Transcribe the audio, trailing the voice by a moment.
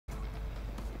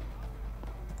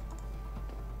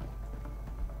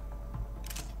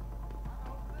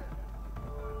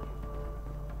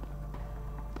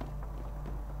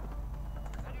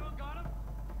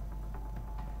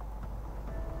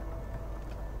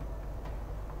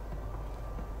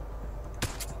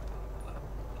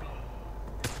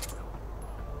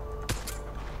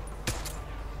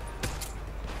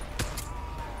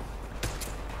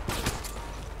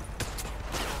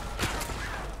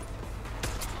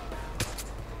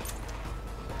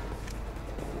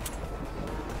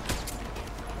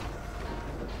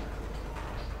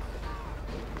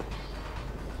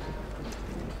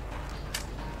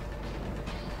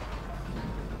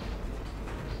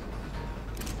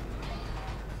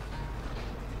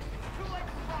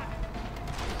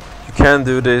can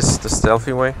do this the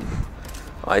stealthy way.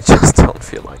 I just don't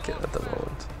feel like it at the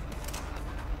moment.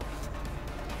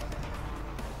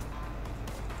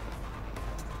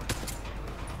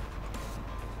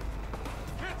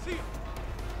 Can't see him.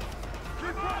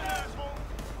 Keep running, asshole.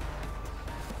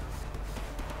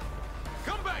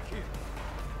 Come back here.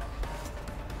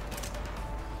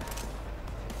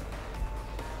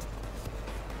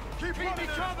 Keep running,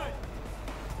 asshole.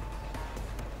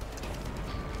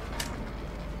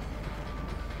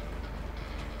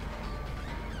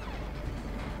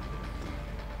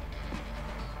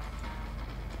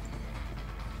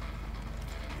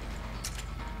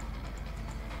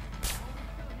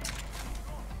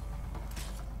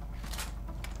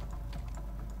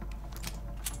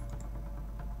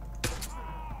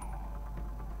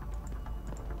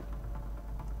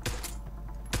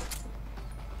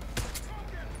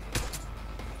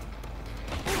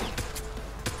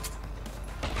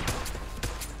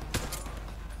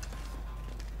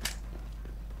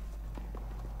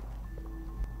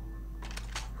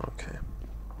 Okay.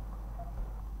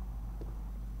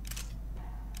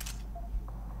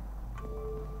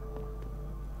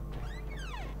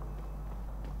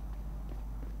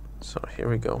 So here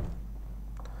we go.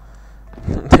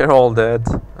 They're all dead,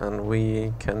 and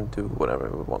we can do whatever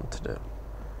we want to do.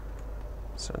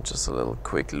 So just a little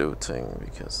quick looting,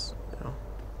 because, you know,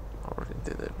 I already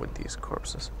did it with these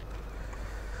corpses.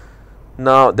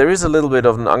 Now, there is a little bit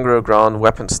of an underground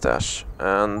weapon stash,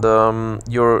 and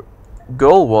your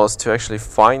goal was to actually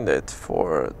find it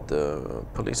for the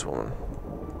policewoman.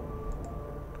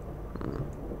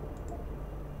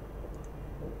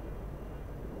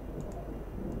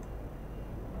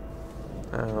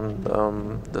 And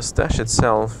the stash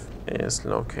itself is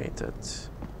located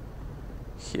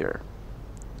here,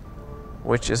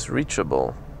 which is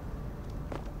reachable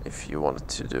if you wanted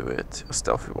to do it a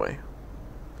stealthy way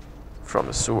from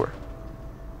the sewer.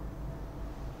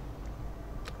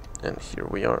 And here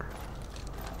we are.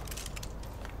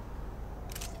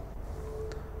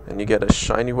 And you get a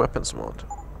shiny weapons mod.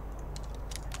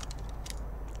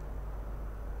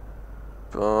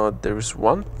 But there is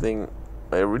one thing,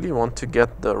 I really want to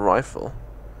get the rifle.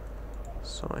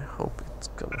 So I hope it's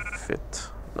gonna fit.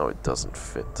 No, it doesn't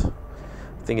fit.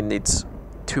 I think it needs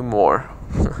 2 more.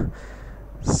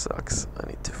 Sucks. I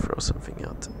need to throw something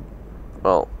out.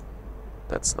 Well,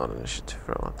 that's not an issue to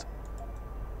throw out.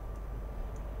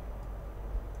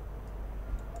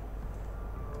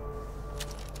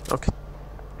 Okay,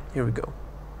 here we go.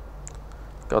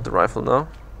 Got the rifle now.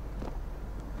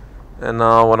 And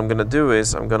now what I'm gonna do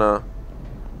is I'm gonna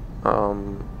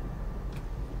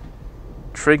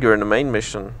trigger the main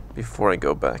mission before I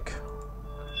go back.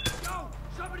 Yo,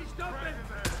 somebody stop him!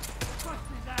 Bust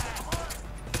his ass!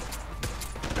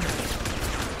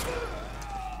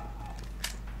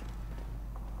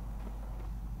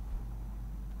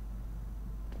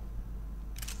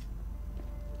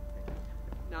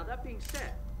 Now that being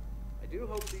said, I do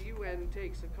hope the UN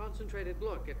takes a concentrated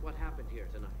look at what happened here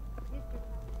tonight.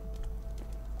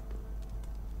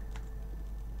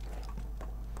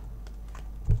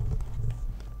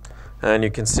 And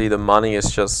you can see the money is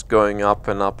just going up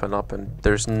and up and up, and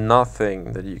there's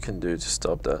nothing that you can do to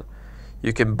stop that.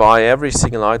 You can buy every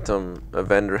single item a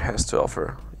vendor has to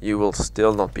offer. You will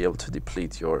still not be able to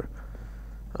deplete your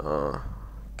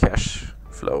cash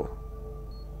flow.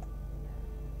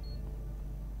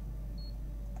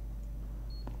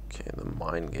 Okay, the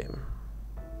mind game.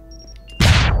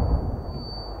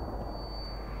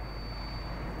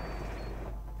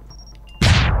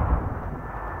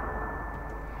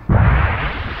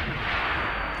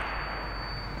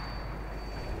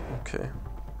 Okay.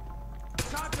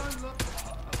 Shotgun, look.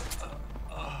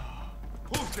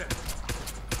 Who's that?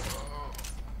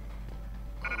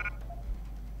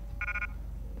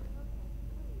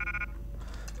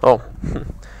 Oh,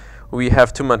 we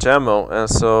have too much ammo, and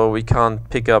so we can't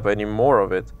pick up any more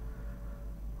of it.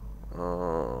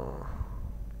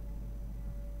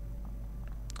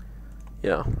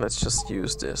 Yeah, let's just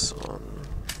use this on.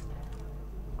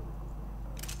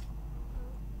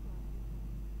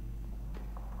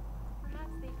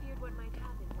 Perhaps they feared what might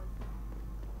happen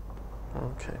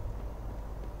once. Okay.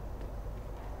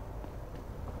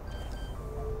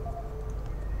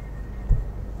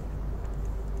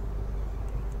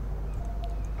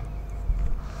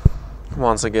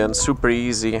 Once again, super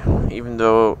easy, even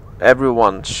though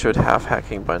everyone should have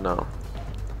hacking by now.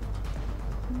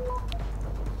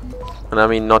 And I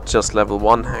mean not just level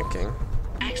 1 hacking.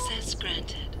 Access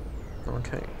granted.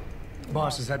 Okay.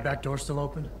 Boss, is that back door still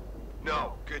open?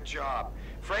 No, good job.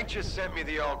 Frank just sent me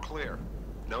the all clear.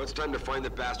 Now it's time to find the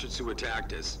bastards who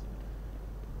attacked us.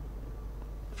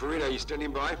 Farida, you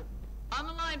standing by? On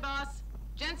the line, boss.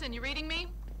 Jensen, you reading me?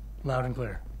 Loud and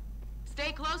clear.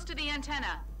 Stay close to the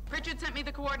antenna. Pritchard sent me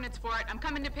the coordinates for it. I'm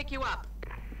coming to pick you up.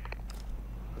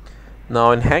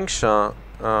 Now in Hangsha,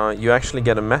 you actually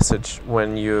get a message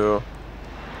when you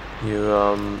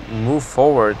move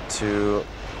forward to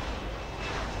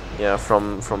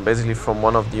from basically from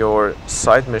one of your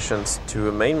side missions to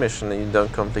a main mission, and you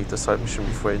don't complete the side mission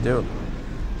before you do,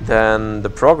 then the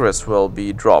progress will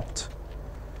be dropped.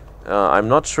 I'm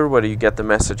not sure whether you get the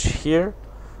message here,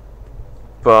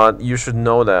 but you should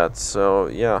know that. So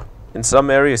yeah, in some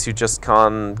areas you just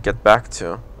can't get back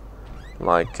to,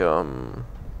 like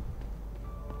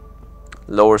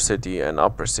lower city and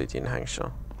upper city in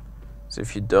Hangsha. So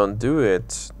if you don't do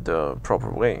it the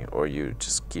proper way, or you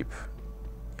just keep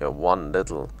one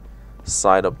little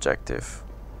side objective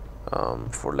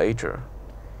for later,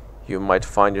 you might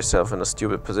find yourself in a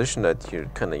stupid position that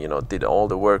you kind of did all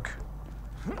the work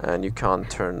and you can't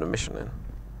turn the mission in.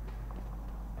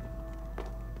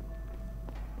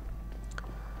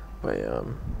 But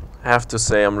I have to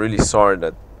say I'm really sorry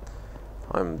that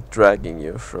I'm dragging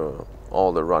you through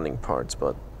all the running parts,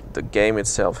 but the game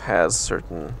itself has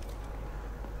certain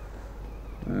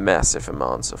massive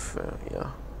amounts of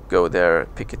go there,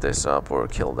 pick this up or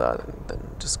kill that, and then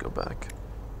just go back.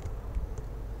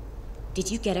 Did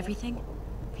you get everything?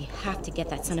 We have to get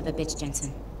that son of a bitch,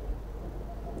 Jensen.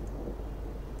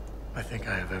 I think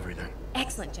I have everything.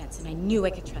 Excellent, Jensen. I knew I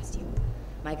could trust you.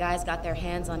 My guys got their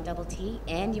hands on Double T,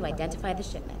 and you identified the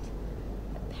shipment.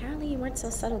 Apparently you weren't so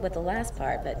subtle with the last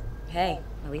part, but hey,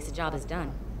 at least the job is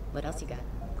done. What else you got?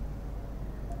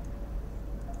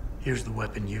 Here's the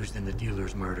weapon used in the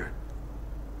dealer's murder.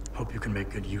 Hope you can make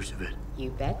good use of it.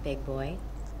 You bet, big boy.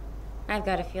 I've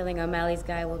got a feeling O'Malley's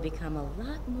guy will become a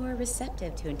lot more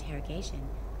receptive to interrogation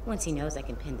once he knows I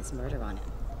can pin this murder on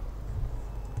him.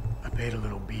 I paid a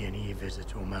little B&E visit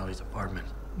to O'Malley's apartment.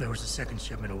 There was a second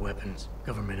shipment of weapons,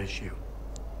 government issue.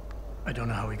 I don't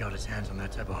know how he got his hands on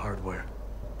that type of hardware,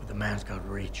 but the man's got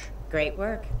reach. Great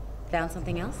work. Found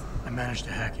something else? I managed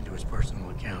to hack into his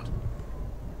personal account.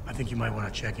 I think you might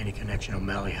want to check any connection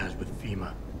Omalley has with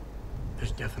FEMA.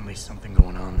 There's definitely something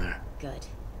going on there. Good.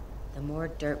 The more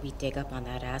dirt we dig up on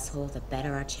that asshole, the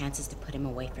better our chances to put him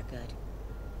away for good.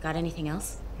 Got anything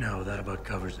else? No, that about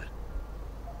covers it.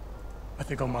 I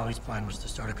think O'Malley's plan was to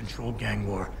start a controlled gang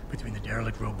war between the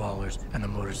derelict road ballers and the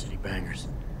Motor City bangers.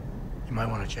 You might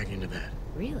want to check into that.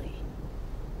 Really?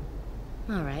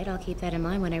 All right, I'll keep that in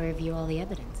mind when I review all the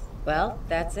evidence. Well,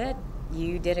 that's it.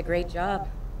 You did a great job.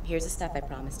 Here's the stuff I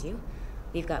promised you.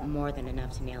 We've got more than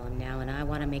enough to nail him now, and I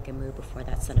want to make a move before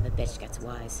that son of a bitch gets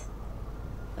wise.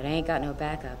 But I ain't got no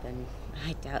backup, and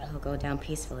I doubt he'll go down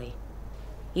peacefully.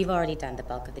 You've already done the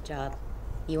bulk of the job.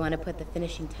 You want to put the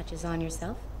finishing touches on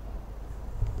yourself?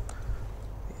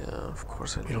 Yeah, of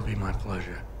course I do. It'll be my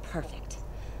pleasure. Perfect.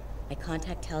 My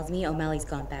contact tells me O'Malley's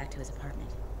gone back to his apartment.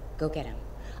 Go get him.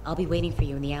 I'll be waiting for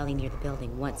you in the alley near the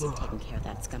building once you've taken care of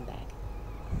that scumbag.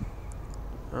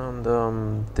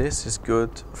 And this is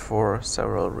good for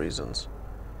several reasons.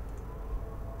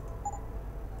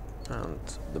 And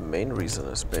the main reason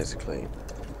is basically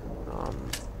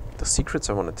the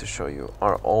secrets I wanted to show you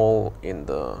are all in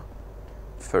the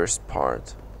first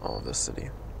part of the city.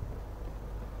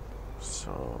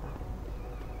 So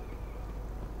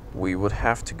we would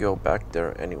have to go back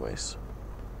there anyways.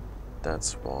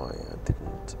 That's why I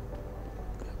didn't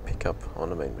pick up on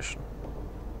the main mission.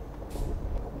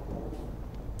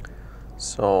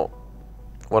 So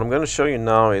what I'm going to show you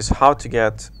now is how to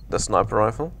get the sniper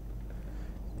rifle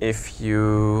if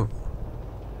you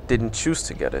didn't choose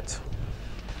to get it.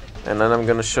 And then I'm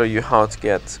going to show you how to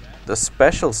get the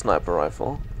special sniper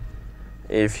rifle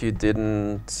if you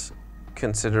didn't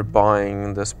consider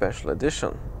buying the special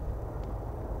edition.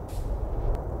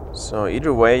 So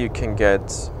either way you can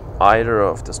get either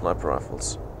of the sniper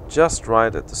rifles just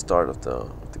right at the start of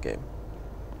the game.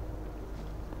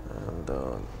 And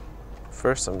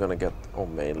first I'm gonna get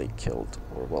Omalley killed,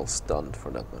 or well stunned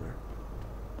for that matter.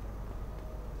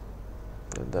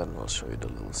 And then I'll show you the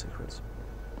little secrets.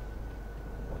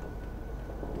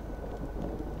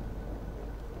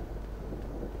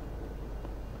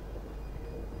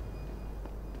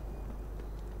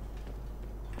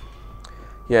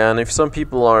 Yeah, and if some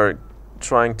people are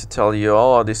trying to tell you,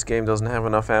 oh, this game doesn't have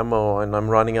enough ammo and I'm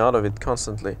running out of it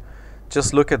constantly,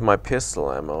 just look at my pistol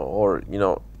ammo, or, you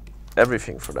know,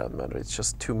 everything for that matter. It's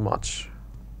just too much.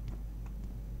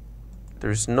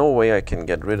 There's no way I can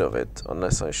get rid of it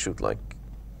unless I shoot like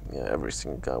every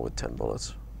single guy with 10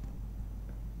 bullets.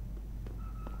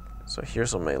 So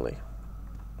here's Omalley.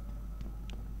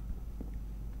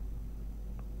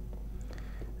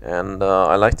 And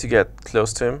I like to get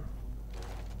close to him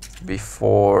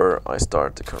before I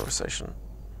start the conversation.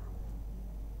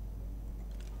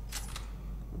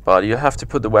 But you have to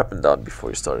put the weapon down before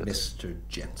you start it. Mr.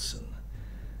 Jensen.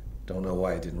 Don't know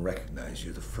why I didn't recognize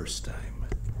you the first time.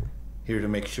 Here to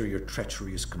make sure your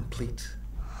treachery is complete.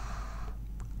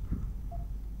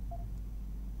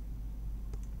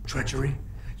 Treachery?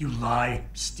 You lie,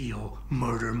 steal,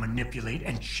 murder, manipulate,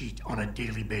 and cheat on a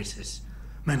daily basis.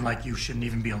 Men like you shouldn't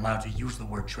even be allowed to use the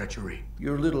word treachery.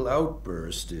 Your little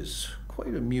outburst is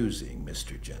quite amusing,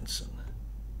 Mr. Jensen.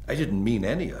 I didn't mean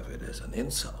any of it as an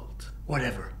insult.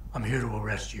 Whatever. I'm here to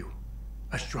arrest you.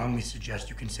 I strongly suggest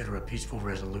you consider a peaceful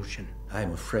resolution.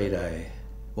 I'm afraid I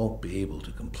won't be able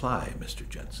to comply, Mr.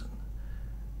 Jensen.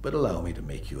 But allow me to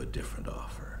make you a different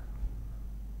offer.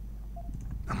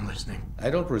 I'm listening. I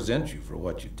don't resent you for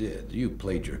what you did. You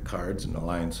played your cards and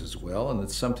alliances well, and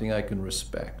it's something I can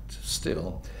respect.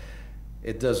 Still,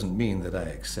 it doesn't mean that I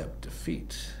accept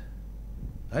defeat.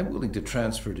 I'm willing to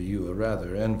transfer to you a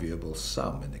rather enviable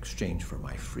sum in exchange for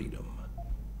my freedom.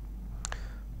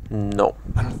 No.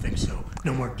 I don't think so.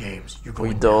 No more games. You're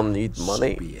going We don't need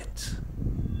money. So be it.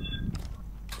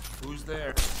 Who's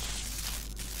there?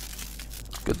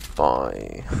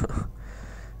 Goodbye.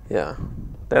 Yeah.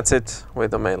 That's it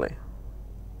with Omalley.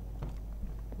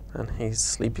 And he's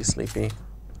sleepy.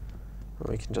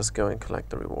 We can just go and collect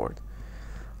the reward.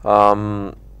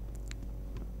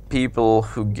 People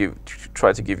who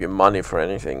try to give you money for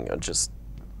anything are just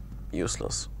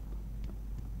useless.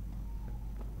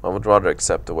 I would rather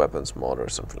accept a weapons mod or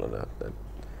something like that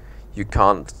you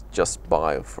can't just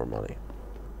buy for money,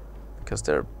 because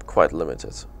they're quite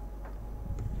limited.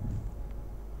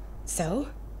 So?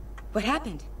 What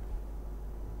happened?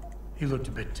 He looked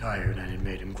a bit tired and it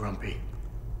made him grumpy.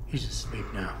 He's asleep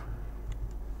now.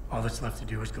 All that's left to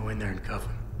do is go in there and cuff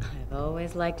him. I've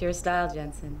always liked your style,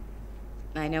 Jensen.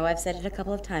 I know I've said it a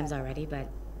couple of times already, but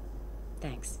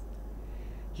thanks.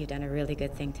 You've done a really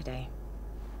good thing today.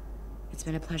 It's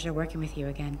been a pleasure working with you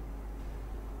again.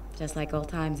 Just like old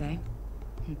times, eh?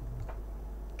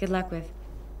 Good luck with,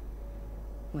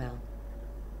 well,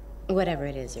 whatever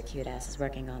it is your cute ass is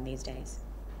working on these days.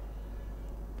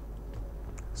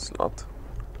 Slot.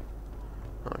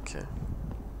 Okay.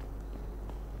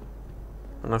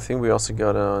 And I think we also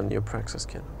got a new Praxis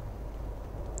kit.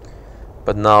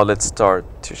 But now let's start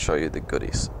to show you the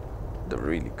goodies. The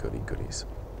really goodies.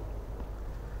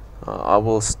 I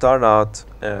will start out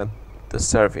at the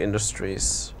Seraph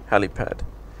Industries helipad.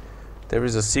 There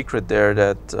is a secret there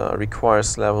that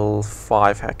requires level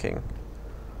 5 hacking.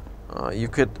 You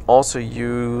could also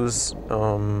use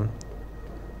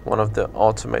one of the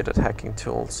automated hacking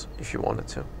tools if you wanted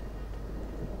to.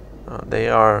 They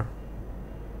are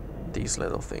these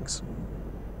little things.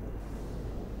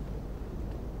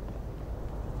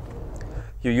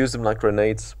 You use them like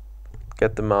grenades,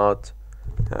 get them out,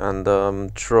 and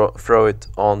throw it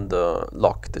on the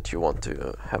lock that you want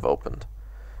to have opened.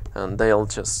 And they'll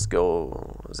just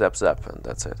go zap zap, and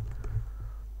that's it.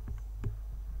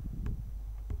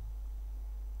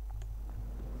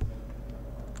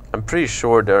 I'm pretty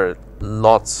sure there are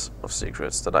lots of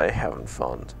secrets that I haven't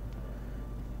found.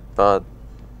 But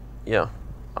yeah,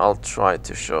 I'll try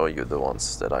to show you the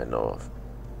ones that I know of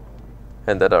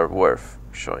and that are worth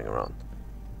showing around.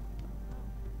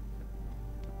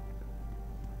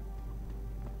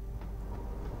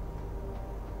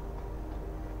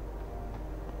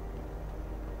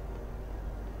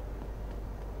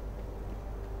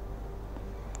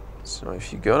 So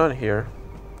if you go down here,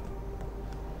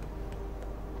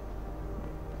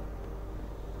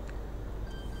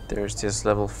 there's this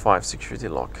level 5 security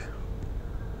lock,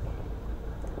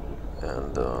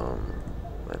 and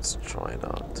let's try it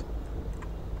out.